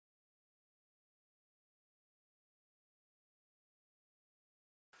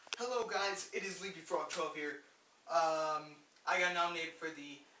Hello guys, it is LeapyFrog12 here. I got nominated for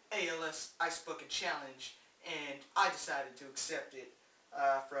the ALS Ice Bucket Challenge, and I decided to accept it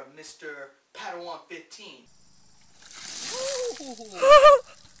from Mr. Padawan15.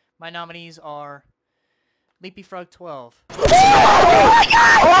 My nominees are LeapyFrog12. Oh my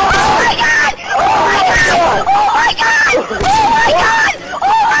god! Oh my god! Oh my god! Oh my god! Oh my god! Oh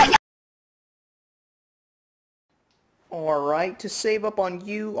my god! Alright, to save up on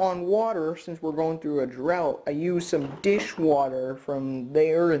water, since we're going through a drought, I used some dishwater from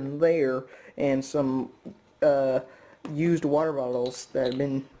there and there, and some used water bottles that have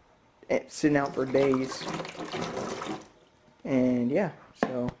been sitting out for days. And yeah,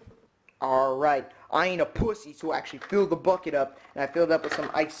 so alright, I ain't a pussy, so I actually filled the bucket up, and I filled up with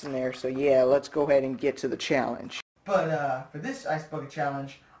some ice in there, so yeah, let's go ahead and get to the challenge. But for this Ice Bucket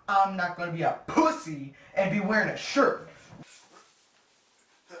Challenge, I'm not going to be a pussy and be wearing a shirt.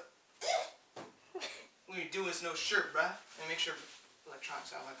 What you do is no shirt, bruh. And make sure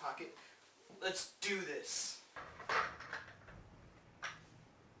electronics out of my pocket. Let's do this.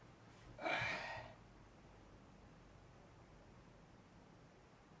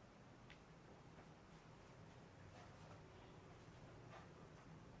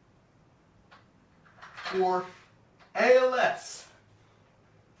 For ALS.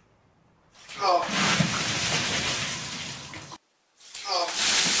 Oh.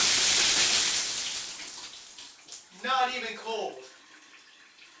 Not even cold.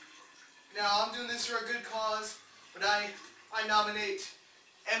 Now I'm doing this for a good cause, but I nominate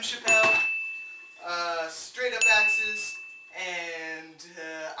M. Chappelle, Straight Up Axes, and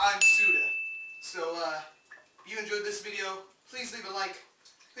I'm Suda. So if you enjoyed this video, please leave a like,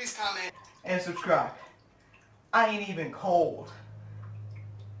 please comment, and subscribe. I ain't even cold.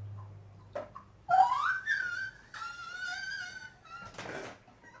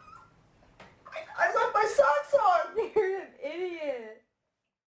 I left my socks on! You're an idiot.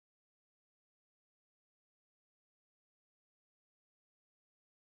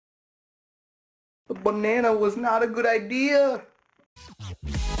 The banana was not a good idea! Oh my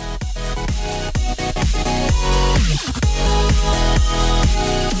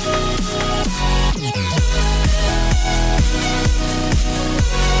god!